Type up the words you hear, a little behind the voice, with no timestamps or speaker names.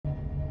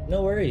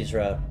No worries,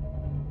 Rob.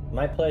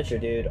 My pleasure,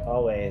 dude,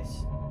 always.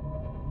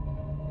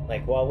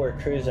 Like, while we're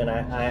cruising,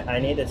 I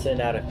need to send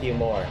out a few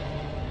more.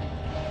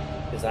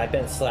 Because I've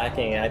been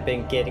slacking, I've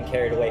been getting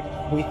carried away.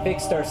 We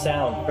fixed our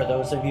sound. For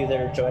those of you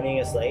that are joining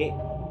us late,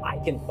 I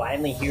can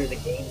finally hear the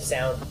game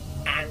sound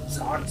and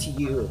talk to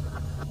you.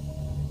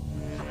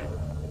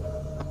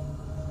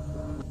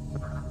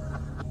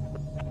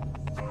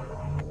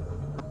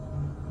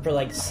 For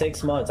like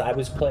 6 months, I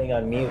was playing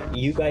on mute.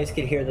 You guys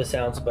could hear the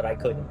sounds, but I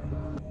couldn't.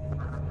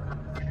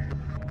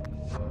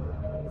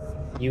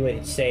 You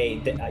would say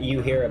that you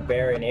hear a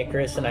bear in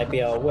Icarus, and I'd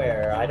be all,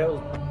 where? I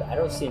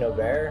don't see no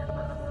bear.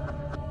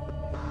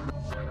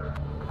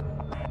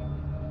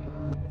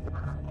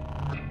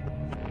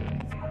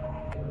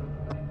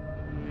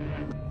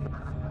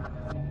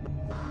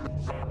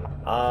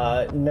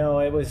 No,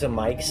 it was a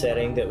mic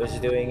setting that was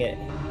doing it.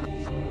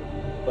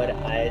 But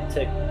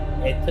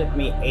it took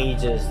me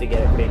ages to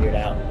get it figured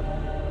out.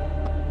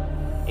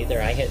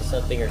 Either I hit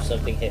something or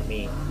something hit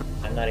me.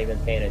 I'm not even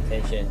paying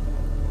attention.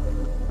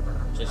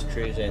 Just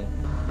cruising.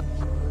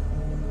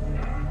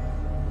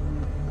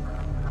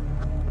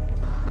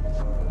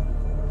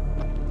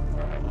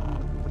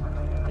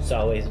 It's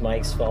always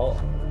Mike's fault.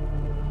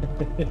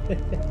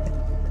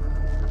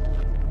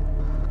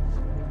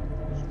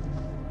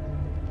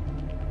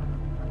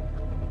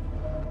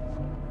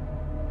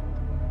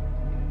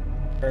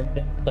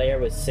 Permanent player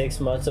with 6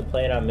 months of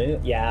playing on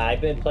mute? Yeah,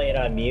 I've been playing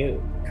on mute.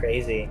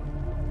 Crazy.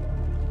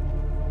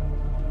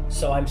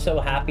 So I'm so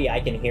happy I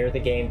can hear the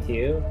game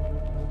too.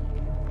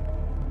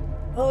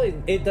 Oh,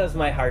 it does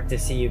my heart to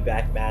see you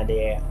back,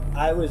 Mandy.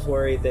 I was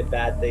worried that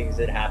bad things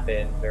had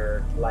happened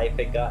or life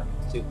had gotten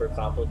super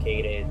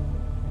complicated.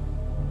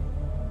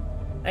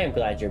 I am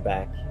glad you're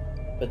back.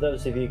 For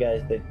those of you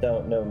guys that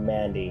don't know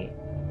Mandy,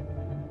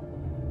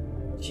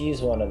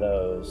 she's one of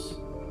those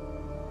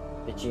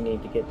that you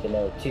need to get to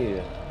know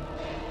too.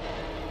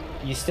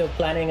 You still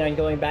planning on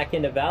going back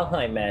into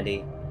Valheim,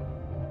 Mandy?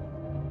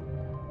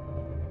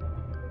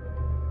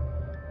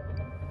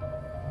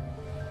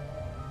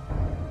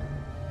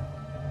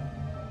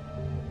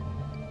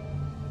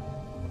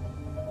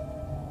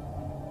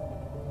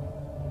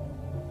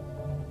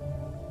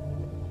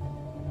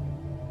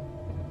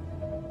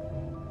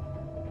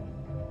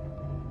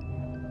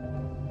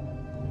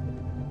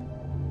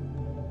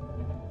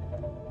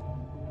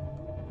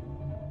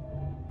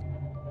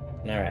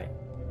 Alright.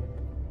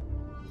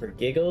 For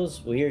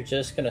giggles, we are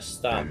just gonna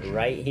stop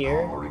right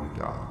here.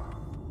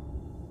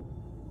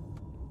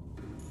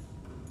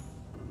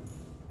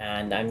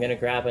 And I'm gonna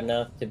grab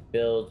enough to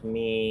build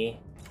me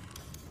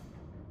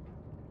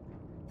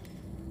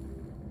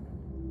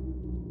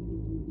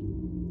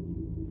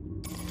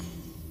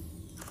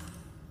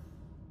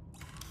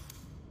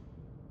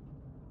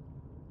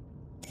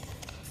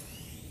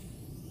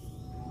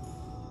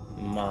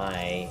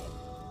my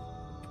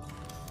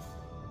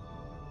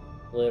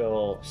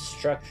little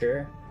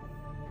structure.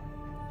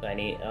 So I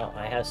need, oh,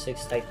 I have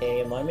 6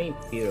 titanium on me.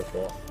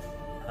 Beautiful.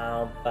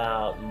 How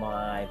about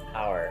my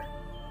power?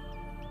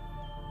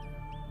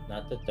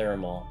 Not the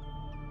thermal.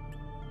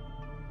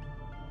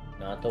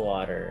 Not the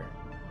water.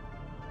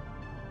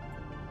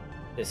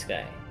 This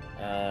guy.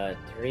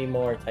 3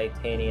 more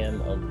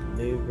titanium, a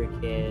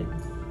lubricant.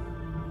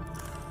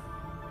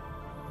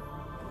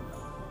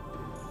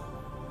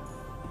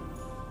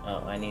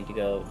 Oh, I need to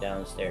go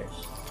downstairs.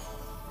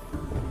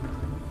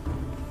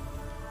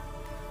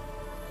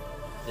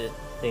 This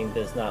thing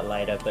does not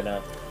light up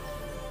enough.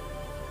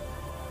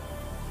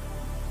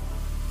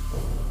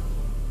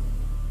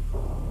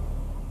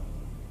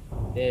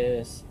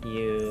 This,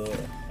 you,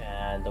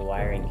 and the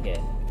wiring kit.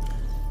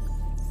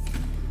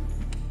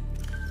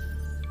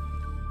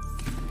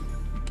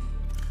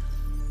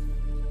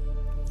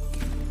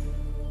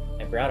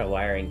 I brought a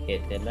wiring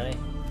kit, didn't I?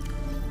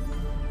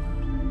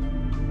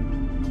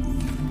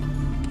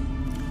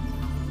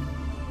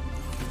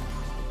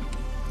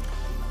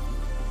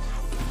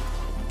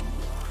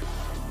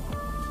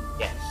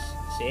 Yes,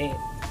 see?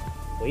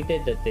 We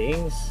did the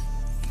things.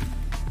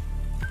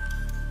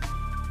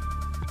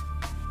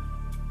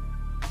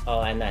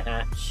 Oh, and the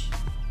hatch.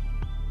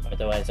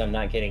 Otherwise, I'm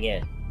not getting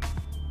in.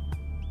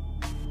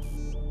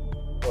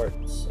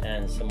 Quartz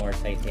and some more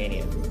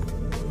titanium.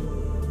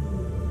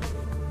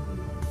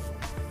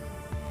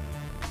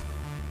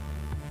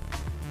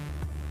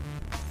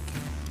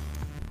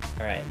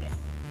 Alright.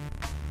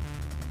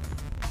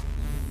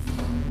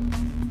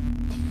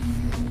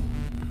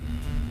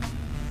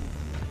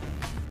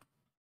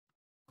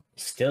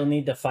 Still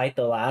need to fight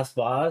the last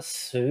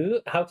boss?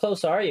 Who? How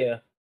close are you?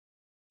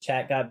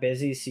 Chat got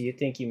busy, so you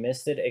think you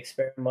missed it.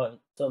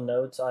 Experimental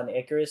notes on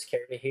Icarus.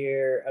 Care to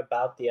hear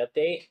about the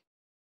update?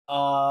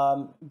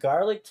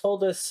 Garlic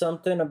told us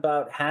something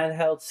about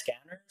handheld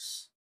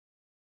scanners.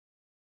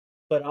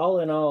 But all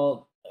in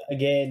all,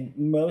 again,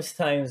 most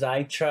times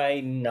I try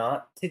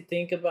not to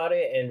think about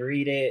it and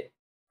read it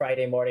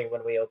Friday morning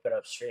when we open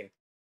up stream.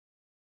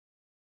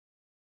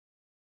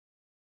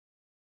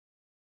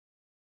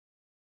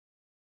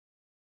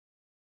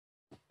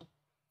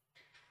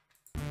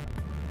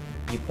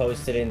 You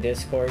posted in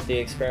Discord the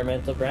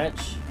experimental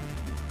branch.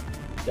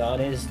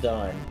 Done is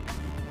done.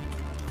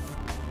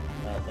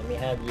 Let me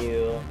have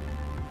you.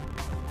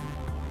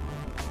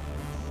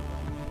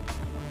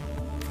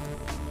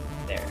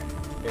 There.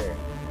 Sure.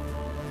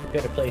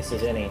 Good a place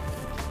as any.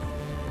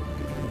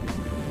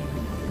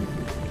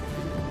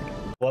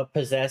 What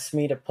possessed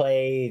me to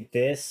play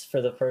this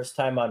for the first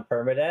time on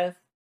Permadeath?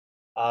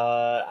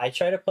 I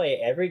try to play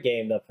every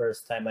game the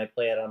first time I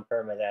play it on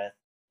Permadeath.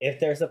 If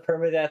there's a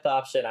Permadeath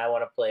option, I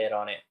want to play it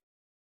on it.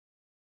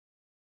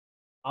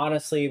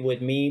 Honestly,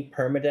 with me,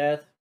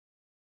 Permadeath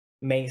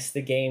makes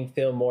the game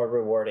feel more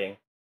rewarding.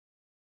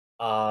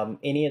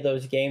 Any of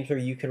those games where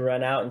you can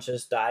run out and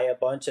just die a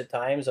bunch of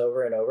times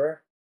over and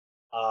over,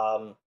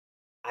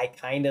 I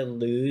kind of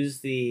lose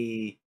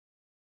the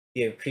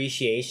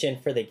appreciation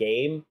for the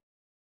game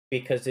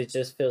because it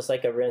just feels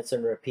like a rinse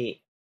and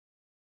repeat.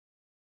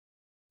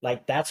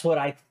 Like, that's what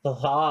I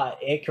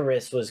thought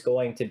Icarus was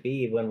going to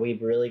be when we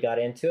really got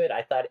into it.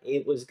 I thought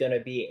it was going to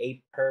be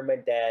a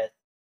permadeath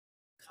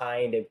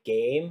kind of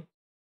game.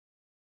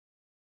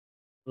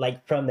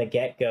 Like, from the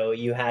get-go,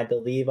 you had to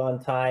leave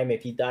on time.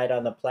 If you died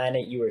on the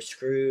planet, you were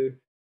screwed.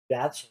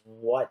 That's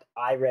what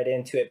I read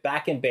into it.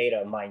 Back in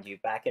beta, mind you,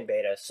 back in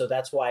beta. So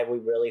that's why we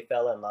really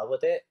fell in love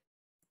with it.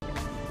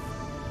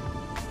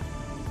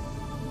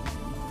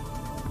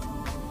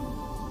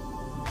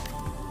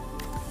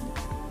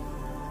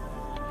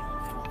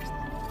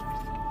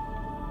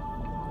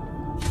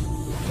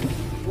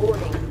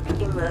 Warning,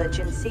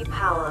 emergency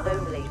power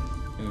only.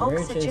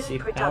 Emergency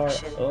Oxygen power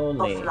production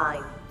only.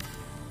 offline.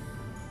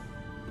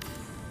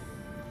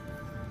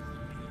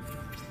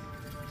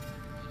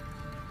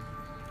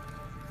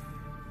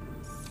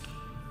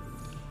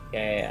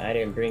 Okay, I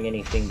didn't bring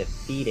anything to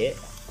feed it.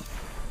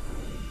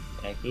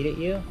 Can I feed it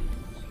you?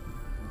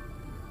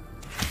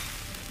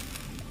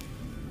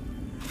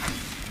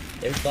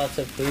 There's lots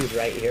of food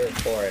right here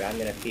for it. I'm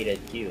gonna feed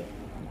it to you.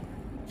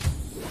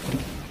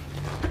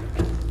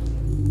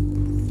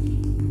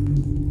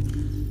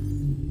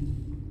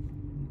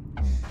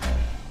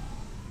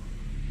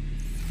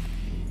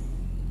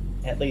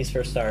 At least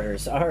for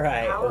starters.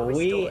 Alright,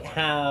 we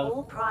have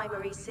all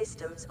primary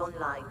systems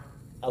online.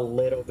 A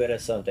little bit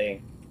of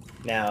something.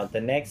 Now, the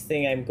next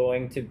thing I'm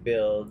going to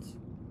build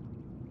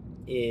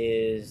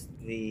is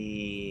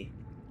the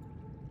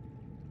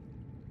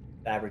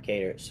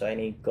fabricator. So I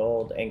need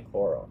gold and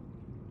coral.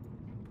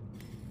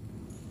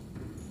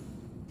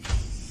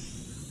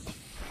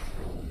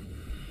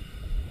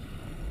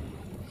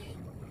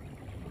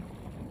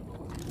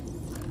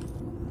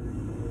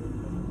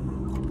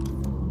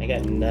 I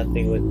got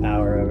nothing with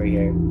power over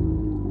here.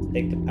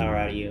 Take the power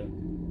out of you.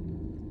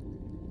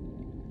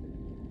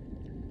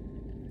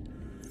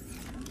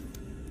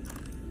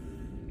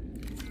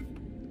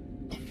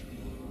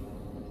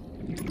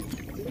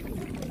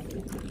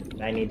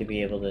 I need to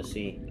be able to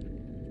see.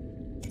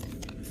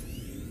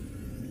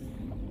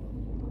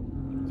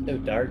 It's so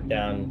dark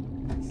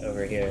down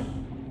over here.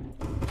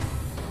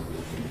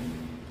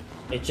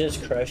 It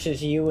just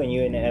crushes you when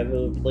you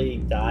inevitably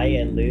die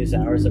and lose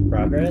hours of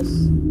progress.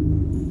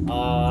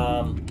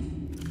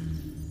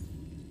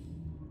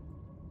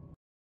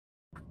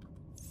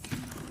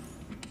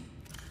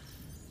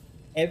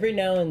 Every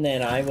now and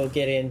then I will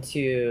get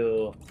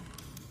into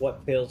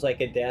what feels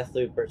like a death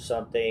loop or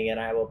something, and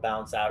I will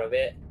bounce out of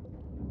it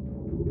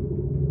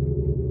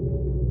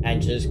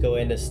and just go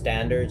into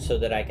standard so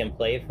that I can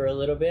play for a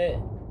little bit.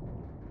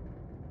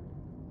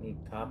 Need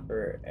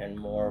copper and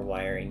more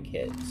wiring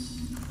kits.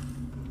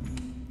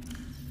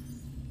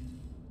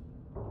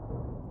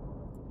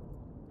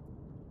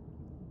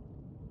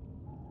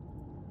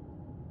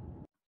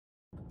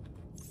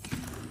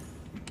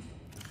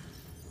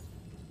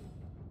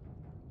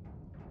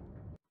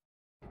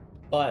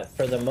 But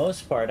for the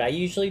most part, I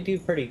usually do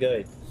pretty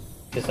good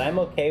because I'm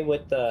okay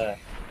with the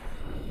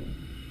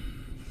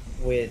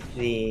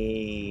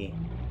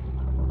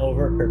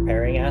over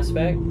preparing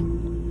aspect.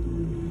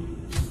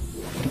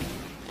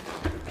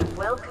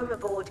 Welcome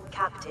aboard,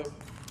 Captain.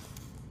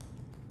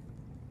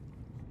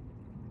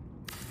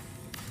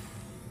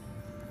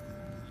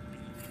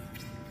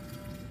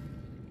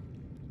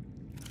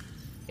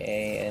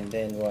 Okay, and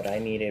then what? I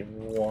needed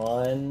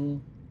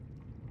one.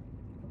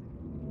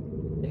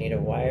 I need a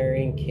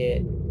wiring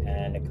kit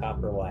and a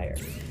copper wire.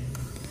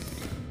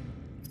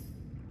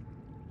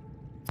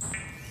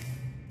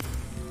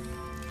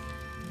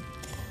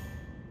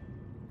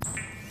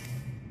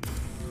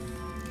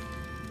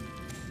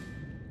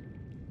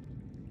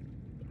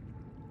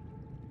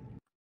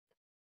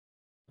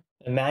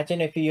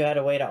 Imagine if you had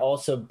a way to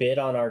also bid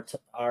on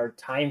our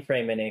time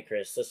frame in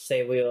Icarus. Let's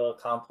say we'll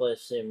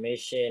accomplish a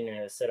mission in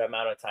a set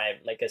amount of time,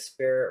 like a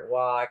spirit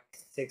walk,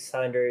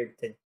 600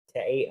 to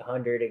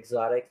 800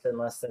 exotics in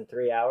less than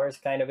 3 hours,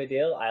 kind of a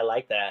deal. I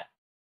like that.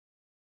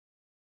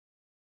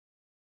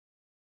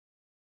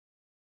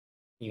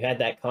 You had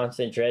that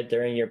constant dread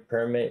during your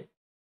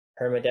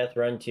permadeath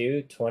run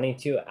too.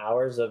 22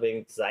 hours of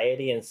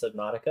anxiety in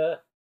Subnautica.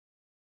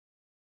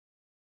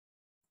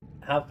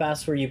 How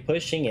fast were you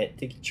pushing it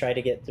to try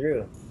to get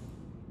through?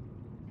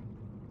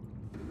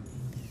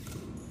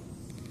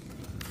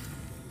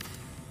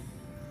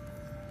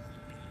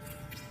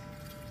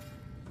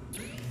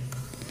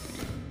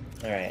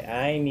 Alright,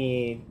 I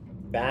need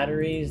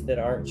batteries that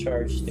aren't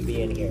charged to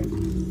be in here.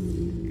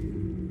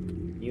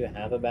 You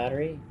have a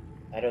battery?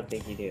 I don't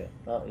think you do.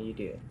 Oh, you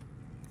do.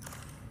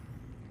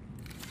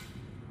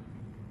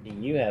 Do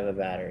you have a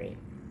battery?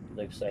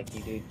 Looks like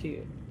you do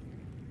too.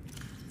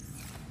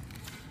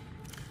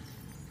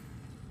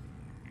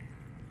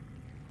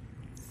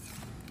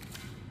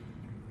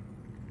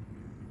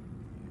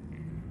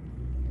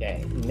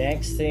 Okay,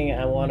 next thing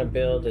I want to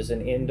build is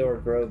an indoor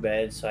grow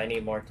bed, so I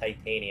need more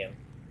titanium.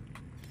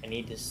 I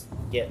need to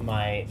get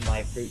my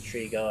fruit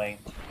tree going.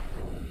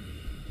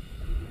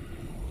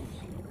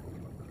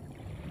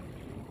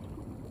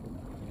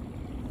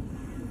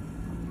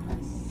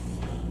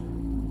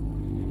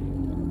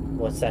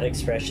 What's that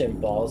expression?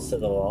 Balls to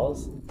the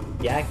walls?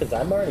 Yeah, because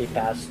I'm already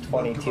past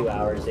 22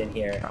 hours in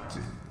here.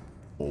 Captain,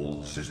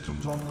 all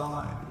systems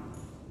online.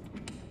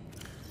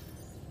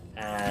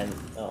 And,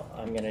 oh,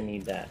 I'm gonna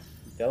need that.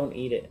 Don't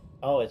eat it.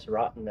 Oh, it's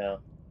rotten though.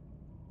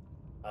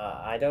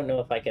 I don't know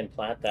if I can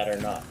plant that or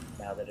not,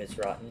 now that it's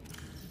rotten.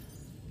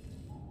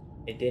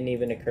 It didn't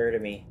even occur to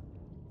me.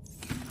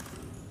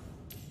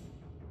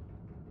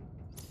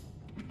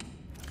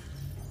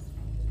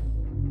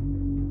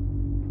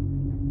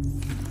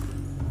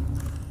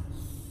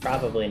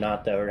 Probably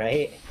not though,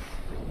 right?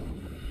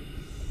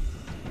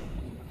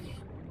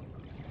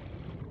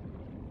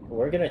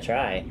 We're gonna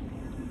try.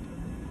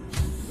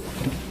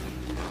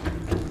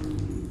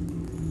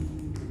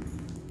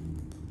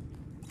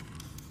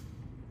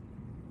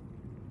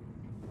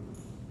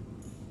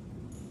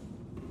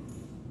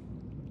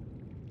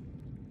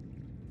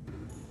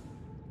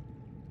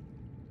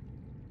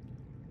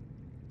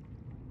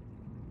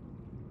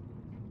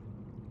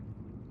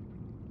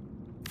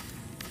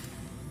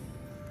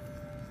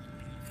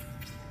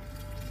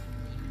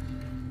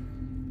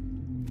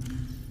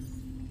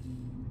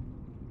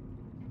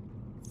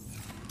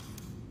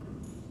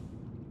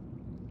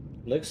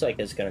 Looks like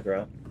it's gonna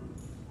grow.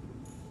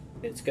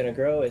 It's gonna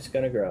grow, it's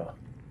gonna grow.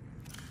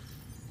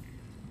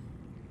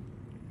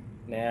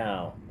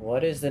 Now,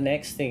 what is the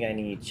next thing I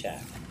need,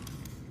 chat?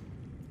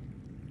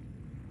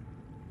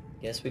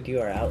 Guess we do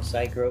our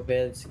outside grow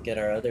beds, get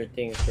our other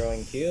things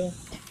growing too.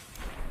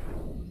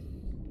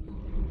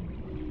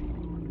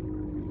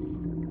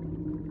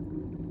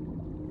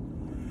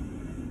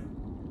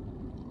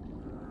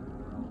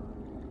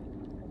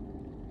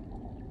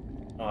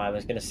 Oh, I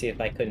was gonna see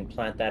if I couldn't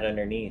plant that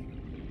underneath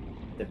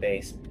the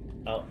base.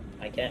 Oh,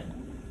 I can.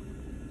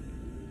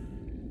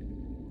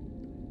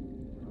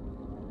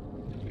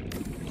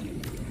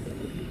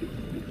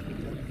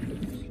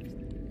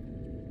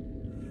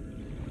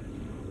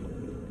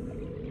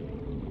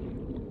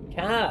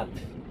 Cap!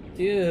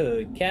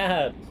 Dude,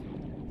 Cap!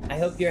 I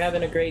hope you're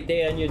having a great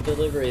day on your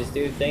deliveries,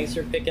 dude. Thanks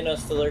for picking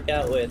us to lurk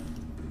out with.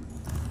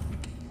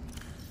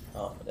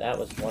 Oh, that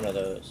was one of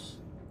those.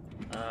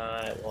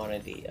 I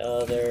wanted the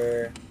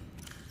other.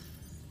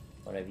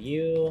 One of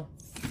you.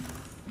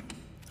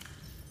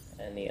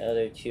 And the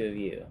other two of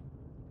you.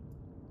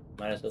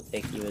 Might as well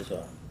take you as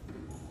well.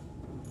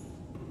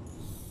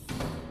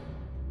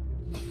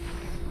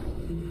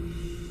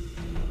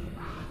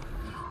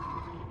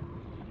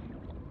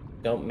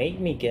 Don't make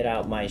me get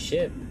out my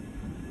ship.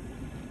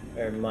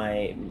 Or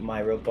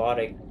my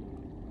robotic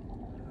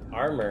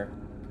armor.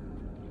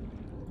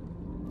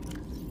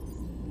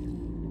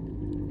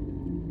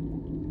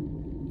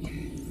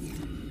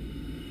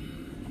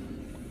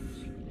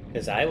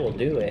 Because I will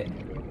do it.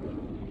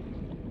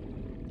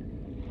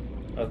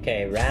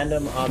 Okay,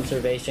 random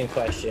observation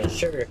question.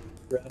 Sure,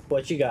 Ruff,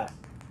 what you got?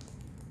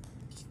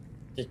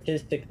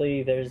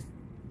 Statistically, there's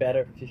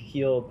better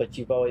fuel, but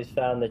you've always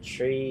found the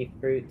tree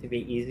fruit to be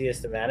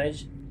easiest to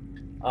manage.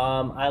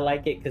 I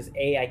like it because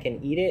A, I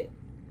can eat it.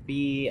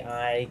 B,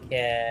 I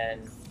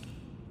can...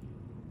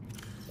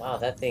 Wow,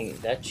 that thing,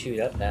 that chewed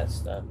up that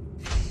stuff.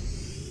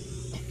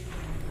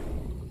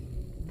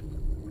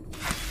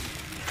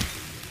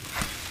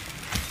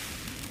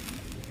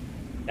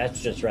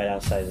 That's just right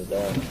outside the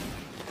door.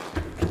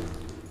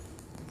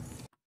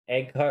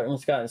 Egg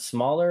cartons gotten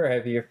smaller, or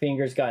have your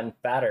fingers gotten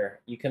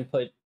fatter? You can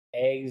put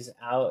eggs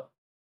out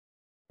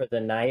for the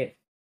night.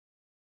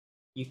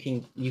 You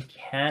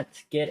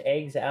can't get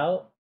eggs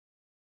out.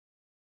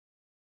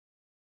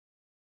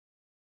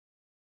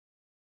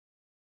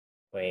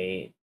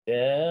 Wait,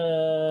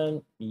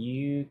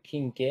 you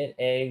can get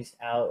eggs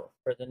out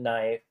for the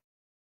knife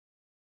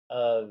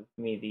of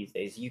me these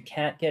days. You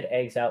can't get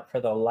eggs out for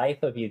the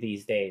life of you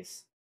these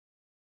days.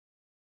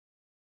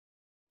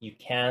 You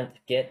can't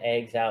get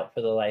eggs out for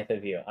the life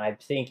of you. I'm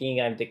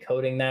thinking I'm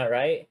decoding that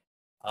right.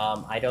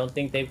 I don't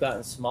think they've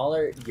gotten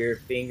smaller. Your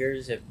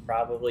fingers have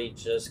probably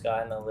just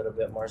gotten a little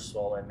bit more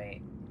swollen,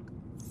 mate.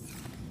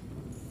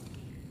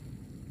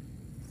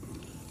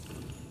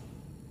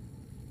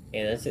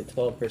 Yeah, that's at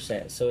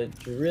 12%. So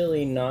it's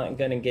really not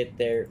gonna get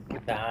there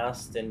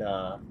fast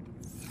enough.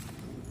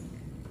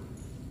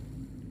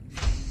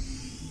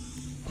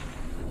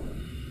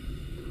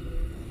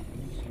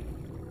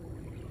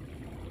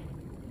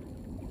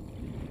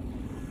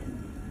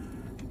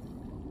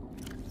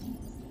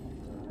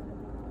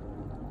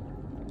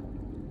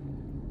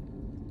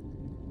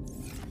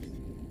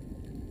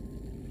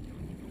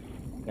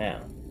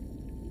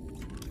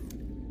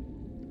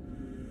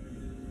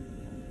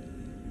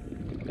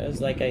 Because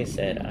like I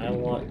said, I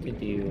want to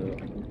do...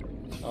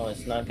 Oh,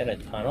 it's not gonna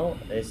tunnel?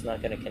 It's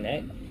not gonna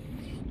connect?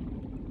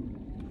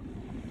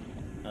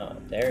 Oh,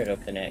 there it'll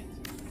connect.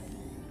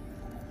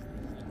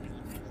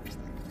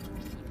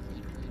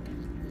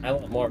 I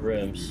want more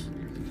rooms.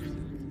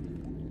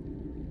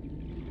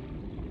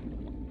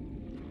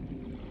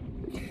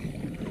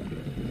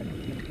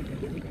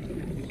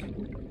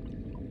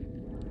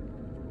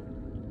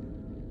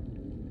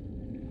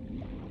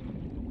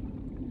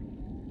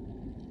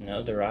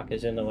 No, the rock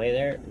is in the way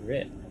there.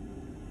 Rip.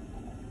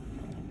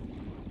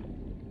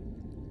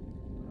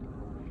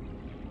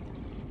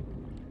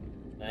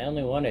 I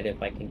only want it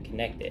if I can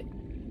connect it.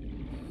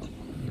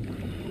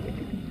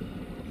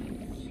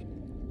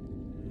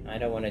 I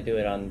don't want to do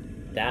it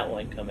on that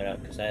one coming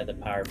up because I have the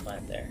power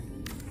plant there.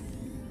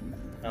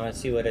 I want to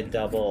see what a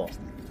double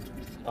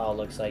all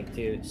looks like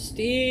too.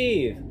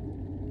 Steve!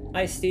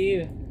 Hi,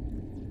 Steve.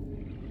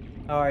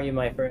 How are you,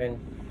 my friend?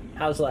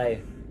 How's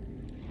life?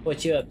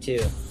 What you up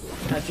to?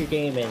 How's your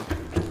gaming?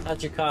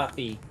 How's your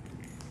coffee?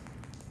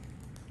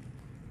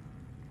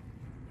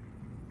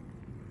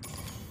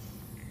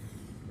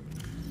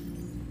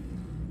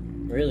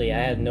 Really, I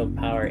have no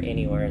power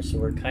anywhere, so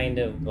we're kind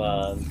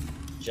of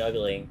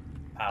juggling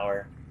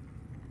power.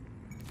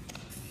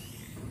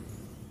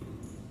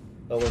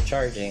 But we're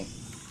charging.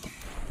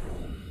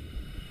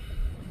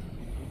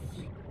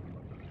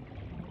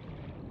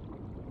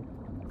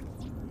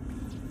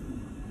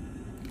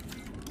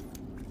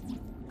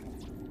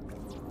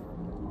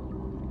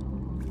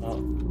 Oh,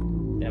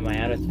 am I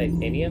out of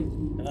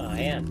titanium? Oh, I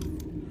am.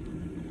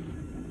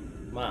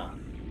 Wow.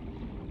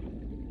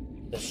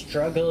 The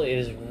struggle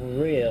is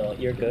real.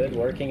 You're good,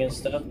 working and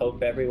stuff.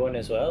 Hope everyone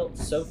is well.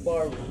 So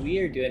far,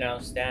 we're doing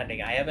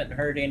outstanding. I haven't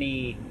heard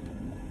anybody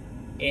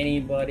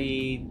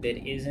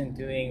that isn't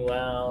doing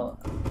well.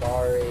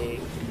 Barry,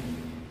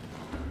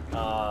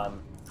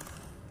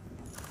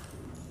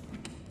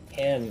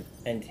 him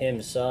and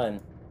Tim's son,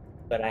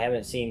 but I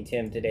haven't seen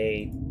Tim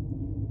today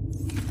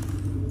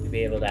to be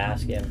able to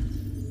ask him.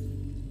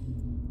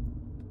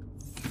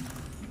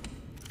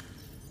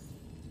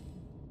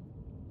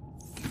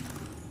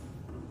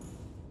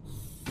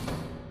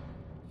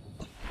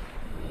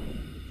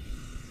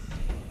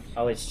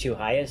 Oh, it's too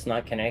high, it's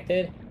not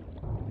connected?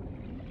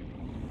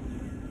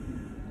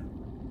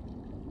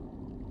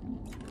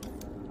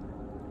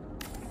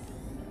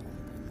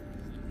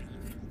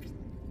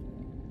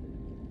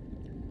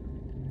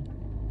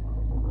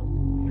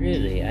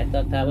 Really? I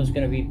thought that was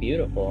gonna be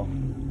beautiful.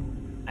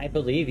 I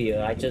believe you,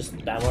 I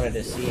wanted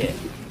to see it.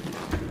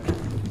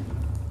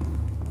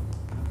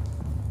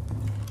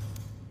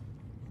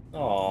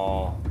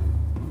 Aww.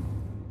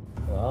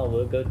 Well,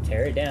 we'll go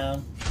tear it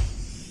down.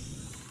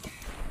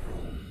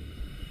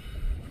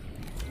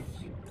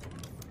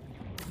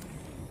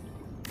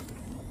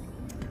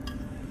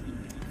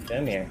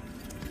 Come here.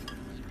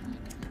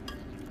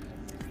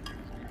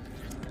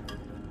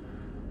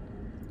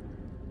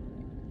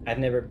 I've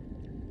never...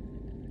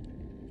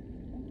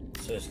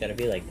 So it's gotta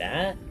be like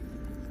that?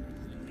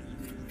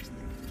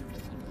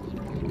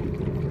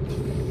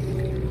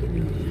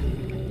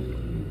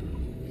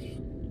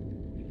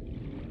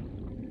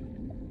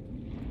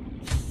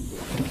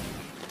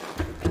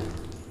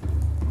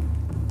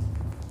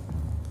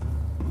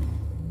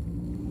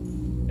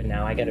 But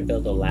now I gotta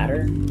build a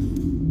ladder?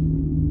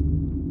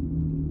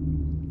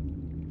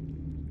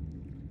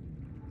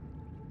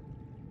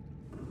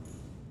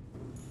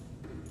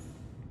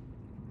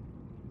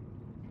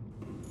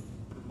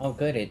 Oh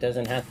good, it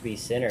doesn't have to be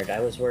centered. I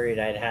was worried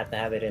I'd have to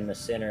have it in the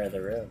center of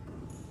the room.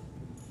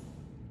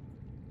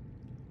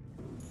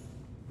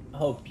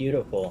 Oh,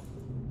 beautiful.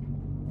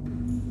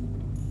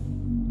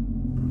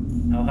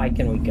 How high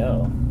can we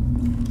go?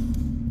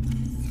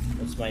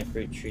 What's my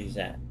fruit trees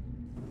at?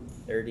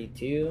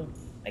 32?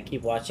 I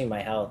keep watching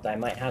my health. I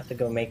might have to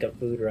go make a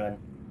food run.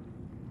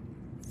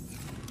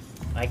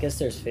 I guess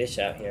there's fish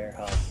out here,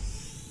 huh?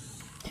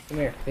 Come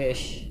here,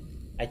 fish.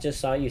 I just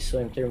saw you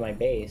swim through my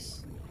base.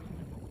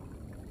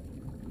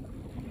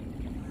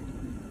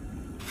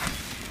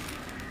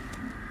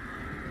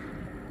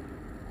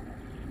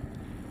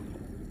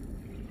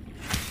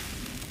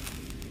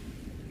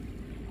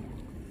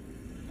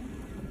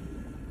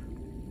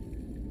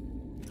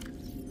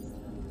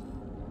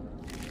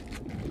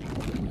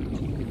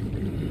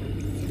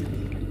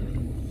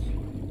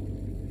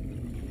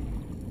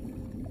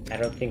 I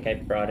don't think I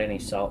brought any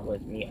salt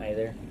with me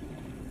either.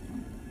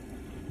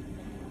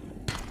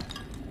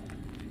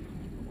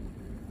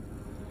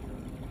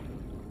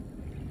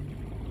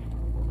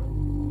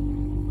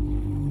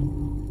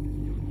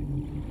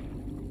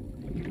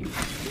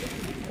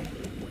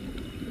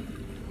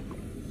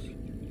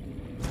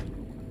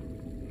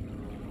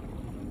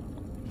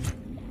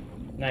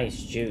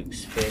 Nice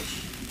jukes,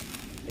 fish.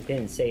 I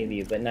didn't save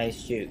you, but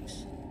nice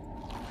jukes.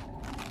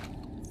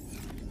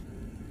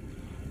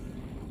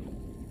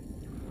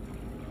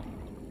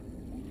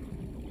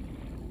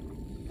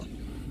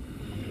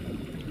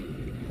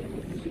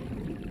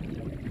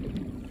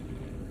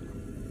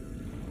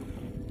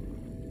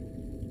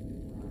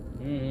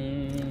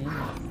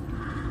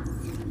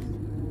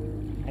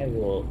 I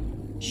will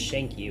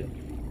shank you.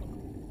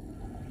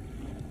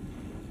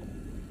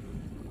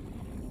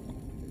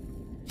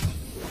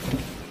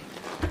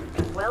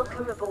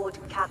 Welcome aboard,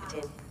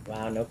 Captain.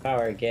 Wow, no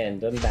power again.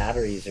 Them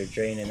batteries are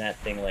draining that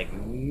thing like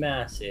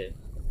massive.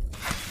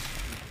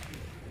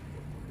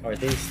 Or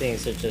these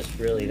things are just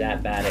really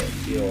that bad at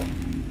fuel.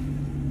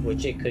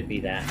 Which it could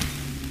be that.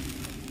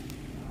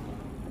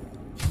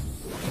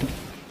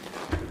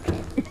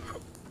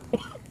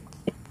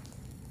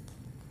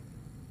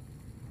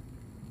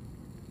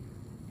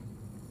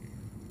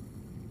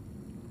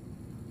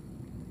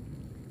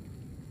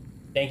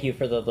 Thank you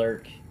for the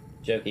lurk,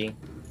 Jokey.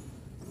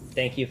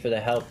 Thank you for the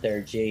help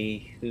there,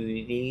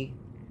 J-Hoodie.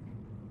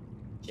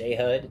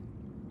 J-Hud?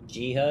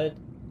 G-Hud?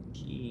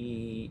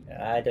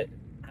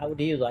 How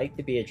do you like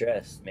to be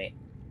addressed, mate?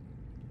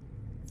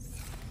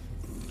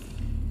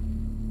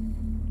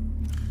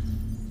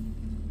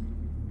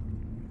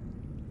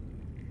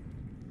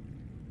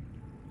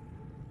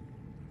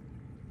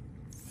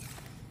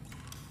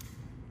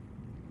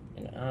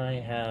 And I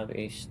have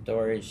a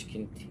storage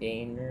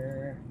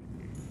container.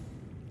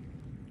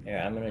 Here,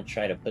 I'm gonna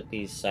try to put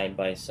these side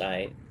by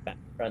side,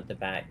 front to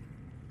back.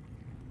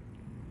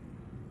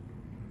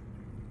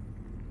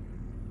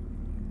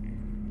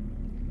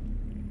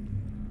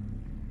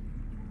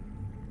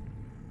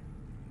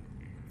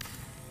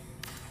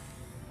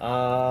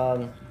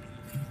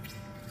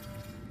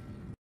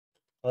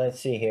 Let's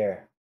see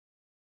here.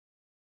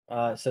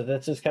 So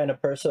this is kind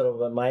of personal,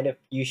 but mind if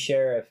you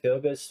share a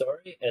feel-good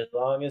story? As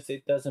long as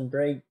it doesn't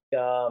break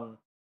terms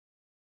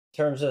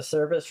of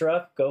service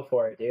rough, go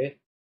for it, dude.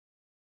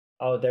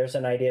 Oh, there's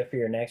an idea for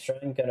your next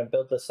run. Gonna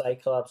build the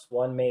Cyclops,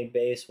 one main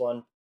base,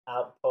 one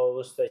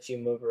outpost that you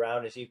move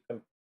around as you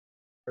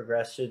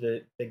progress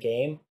through the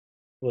game.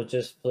 We'll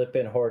just flip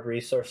and hoard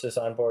resources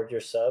on board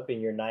your sub in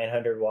your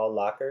 900 wall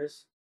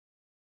lockers.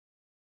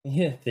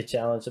 Yeah, the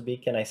challenge will be,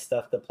 can I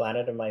stuff the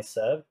planet in my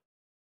sub?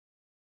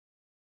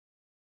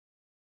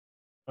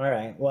 All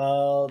right,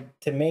 well,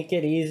 to make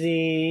it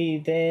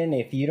easy, then,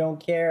 if you don't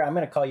care, I'm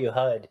gonna call you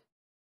HUD.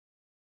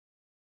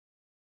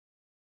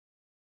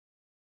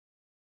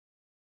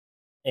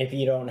 If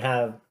you don't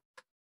have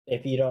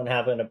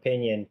an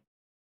opinion,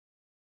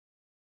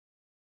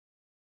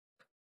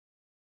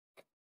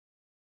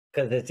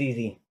 because it's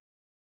easy.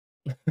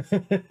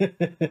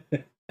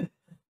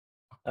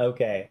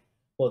 Okay.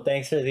 Well,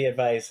 thanks for the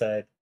advice,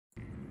 HUD.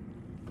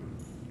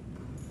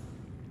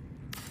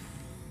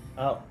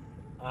 Oh,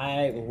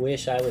 I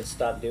wish I would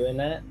stop doing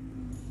that.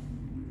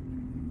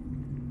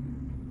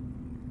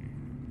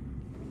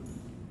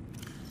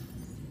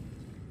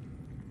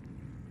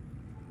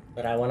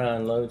 But I want to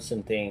unload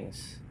some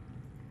things.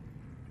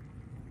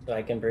 So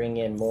I can bring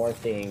in more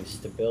things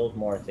to build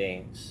more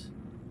things.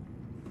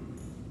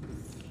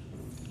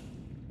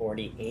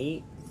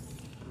 48.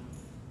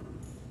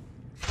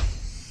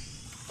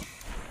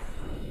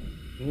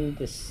 Need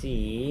to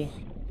see.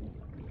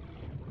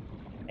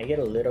 I get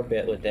a little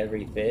bit with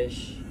every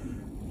fish.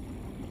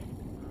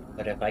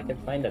 But if I could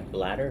find a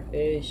bladder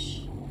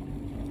fish.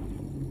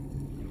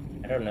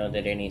 I don't know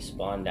that any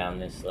spawn down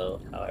this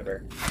slope,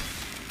 however.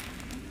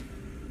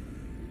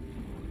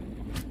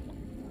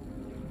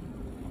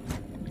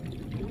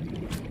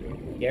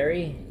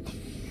 Gary,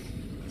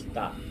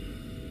 stop.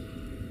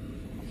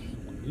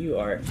 You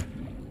are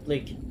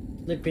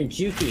flipping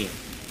jukey.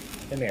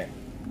 Come here.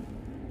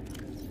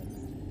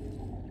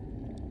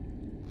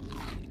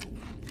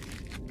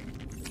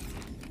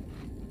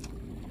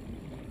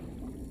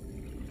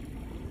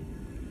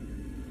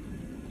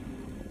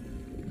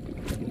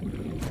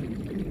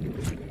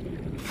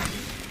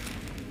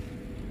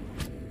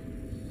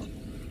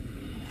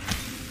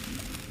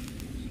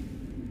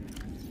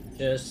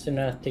 Just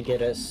enough to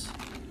get us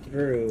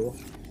through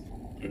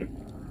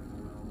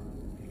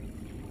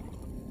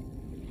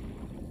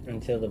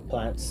until the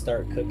plants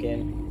start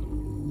cooking.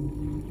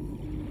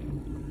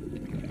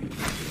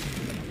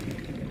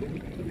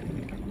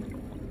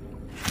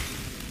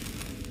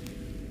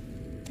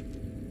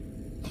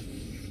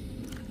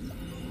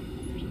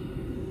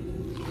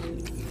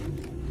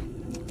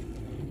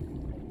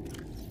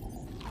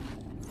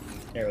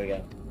 There we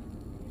go.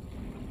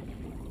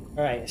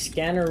 All right,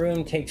 scanner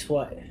room takes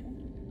what?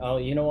 Oh,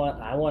 you know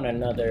what? I want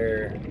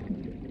another.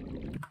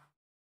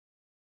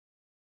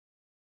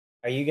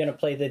 Are you going to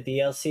play the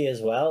DLC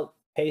as well,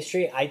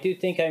 Pastry? I do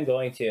think I'm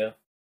going to.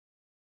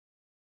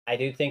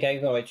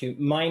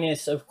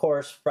 Minus, of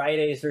course,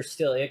 Fridays are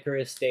still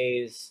Icarus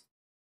days.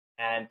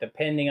 And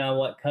depending on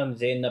what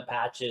comes in the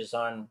patches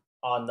on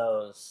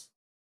those,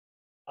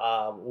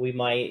 we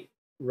might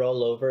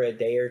roll over a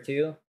day or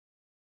two.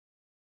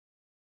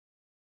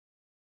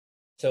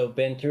 So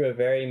been through a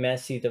very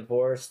messy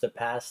divorce the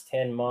past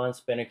 10 months,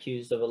 been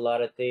accused of a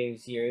lot of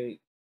things you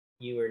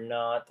were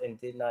not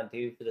and did not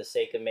do for the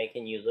sake of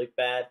making you look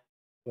bad.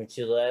 When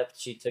she left,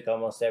 she took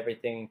almost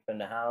everything from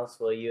the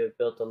house. Well, you have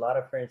built a lot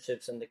of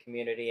friendships in the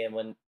community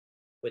and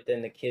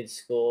within the kids'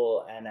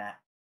 school, and a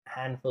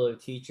handful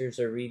of teachers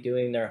are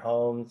redoing their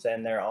homes,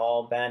 and they're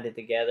all banded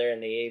together,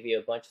 and they gave you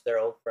a bunch of their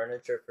old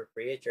furniture for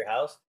free at your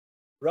house.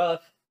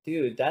 Rough.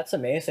 Dude, that's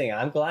amazing.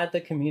 I'm glad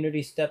the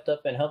community stepped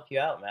up and helped you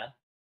out, man.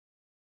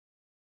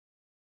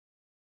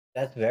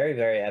 That's very,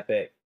 very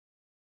epic.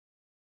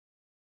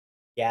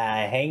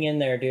 Yeah, hang in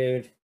there,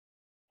 dude.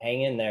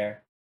 Hang in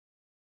there.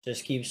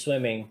 Just keep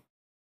swimming.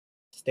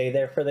 Stay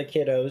there for the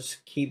kiddos.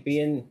 Keep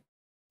being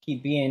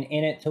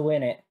in it to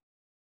win it.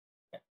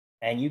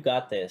 And you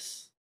got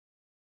this.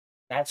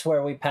 That's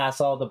where we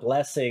pass all the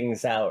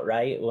blessings out,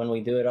 right? When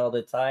we do it all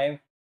the time,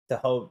 to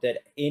hope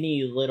that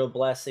any little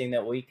blessing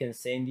that we can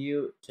send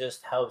you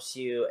just helps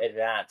you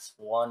advance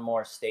one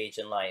more stage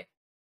in life,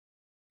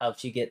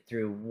 helps you get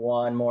through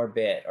one more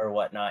bit or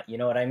whatnot. You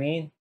know what I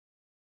mean?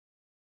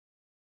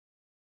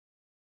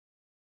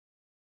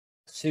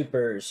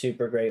 Super,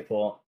 super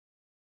grateful.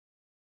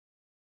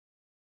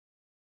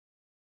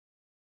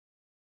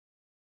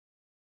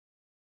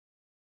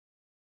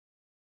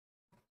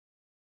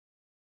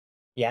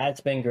 Yeah,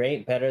 it's been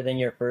great. Better than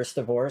your first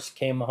divorce.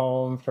 Came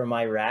home from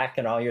Iraq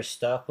and all your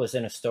stuff was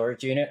in a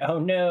storage unit. Oh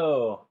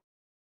no.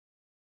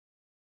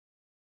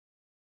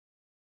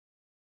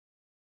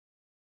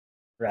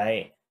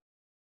 Right.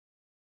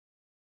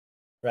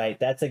 Right.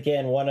 That's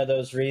again one of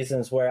those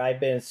reasons where I've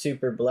been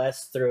super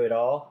blessed through it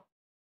all.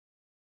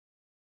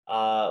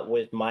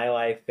 With my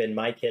life and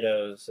my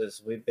kiddos,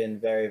 is we've been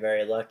very,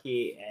 very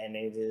lucky, and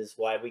it is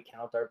why we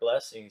count our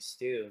blessings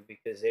too,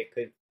 because it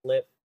could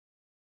flip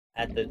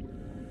at the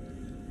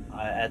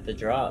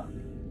drop.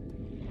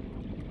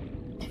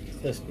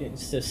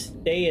 So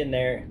stay in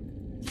there,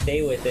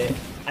 stay with it.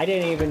 I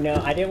didn't even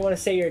know. I didn't want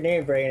to say your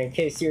name, Brain, in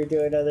case you were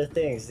doing other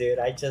things, dude.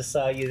 I just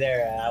saw you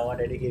there, and I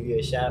wanted to give you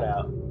a shout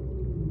out.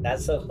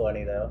 That's so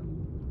funny, though.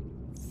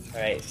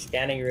 All right,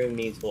 scanning room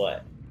needs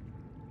what?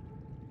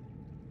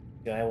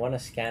 Do I want a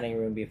scanning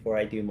room before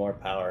I do more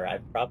power? I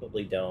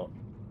probably don't.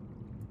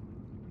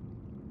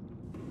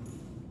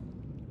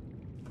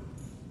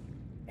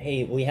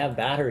 Hey, we have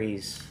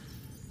batteries.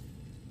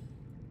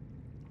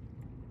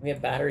 We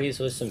have batteries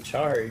with some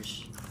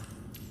charge.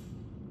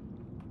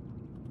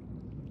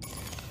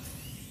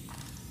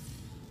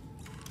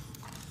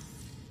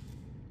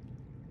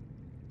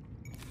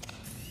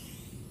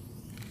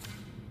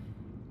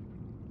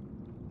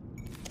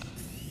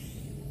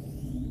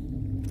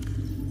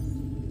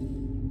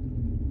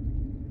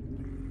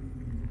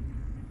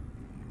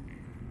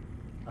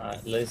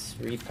 Let's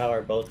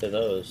repower both of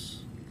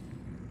those.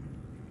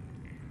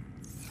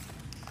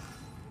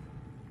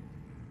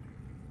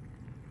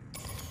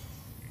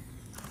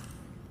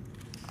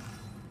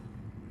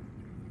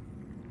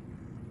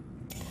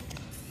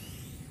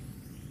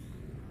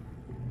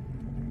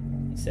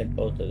 I said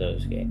both of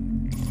those,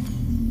 game.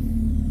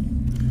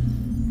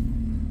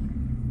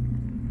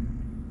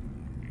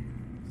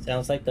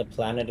 Sounds like the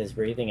planet is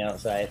breathing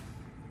outside.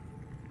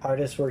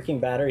 Hardest working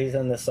batteries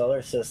in the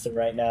solar system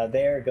right now.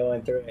 They're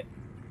going through it.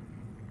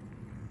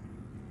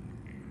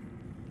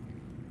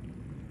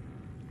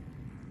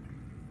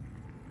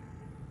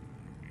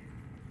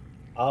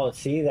 Oh,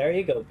 see, there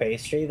you go,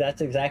 Pastry. That's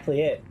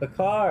exactly it.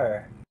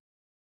 Bakar!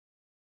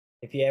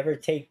 If you ever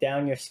take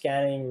down your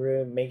scanning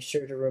room, make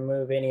sure to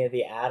remove any of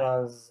the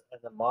add-ons and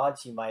the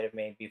mods you might have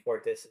made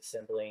before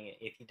disassembling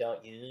if you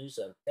don't use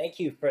them. Thank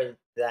you for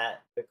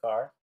that,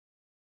 Bakar.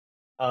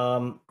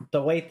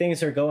 The way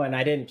things are going,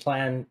 I didn't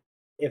plan.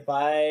 If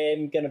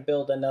I'm gonna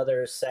build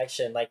another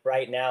section, like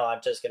right now,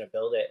 I'm just gonna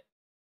build it.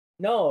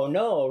 No,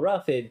 no,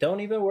 rough it. Don't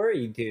even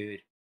worry,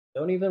 dude.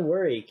 Don't even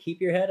worry.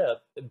 Keep your head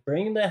up.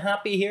 Bring the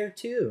happy here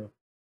too.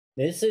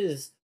 This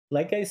is,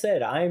 like I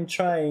said, I'm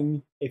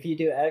trying. If you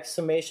do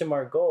exclamation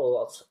mark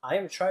goals, I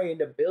am trying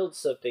to build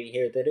something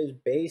here that is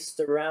based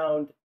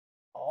around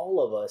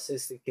all of us.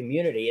 It's the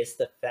community. It's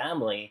the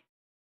family.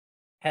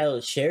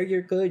 Hell, share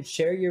your good,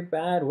 share your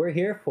bad. We're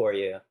here for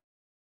you.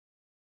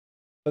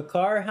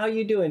 Bakar, how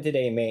you doing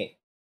today, mate?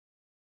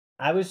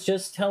 I was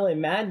just telling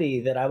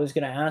Maddie that I was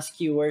going to ask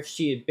you where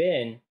she had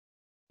been,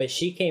 but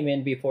she came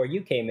in before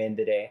you came in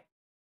today.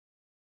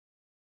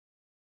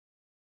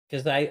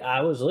 Because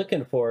I was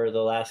looking for her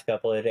the last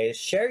couple of days.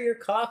 Share your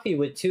coffee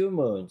with Two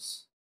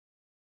Moons,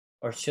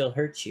 or she'll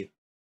hurt you.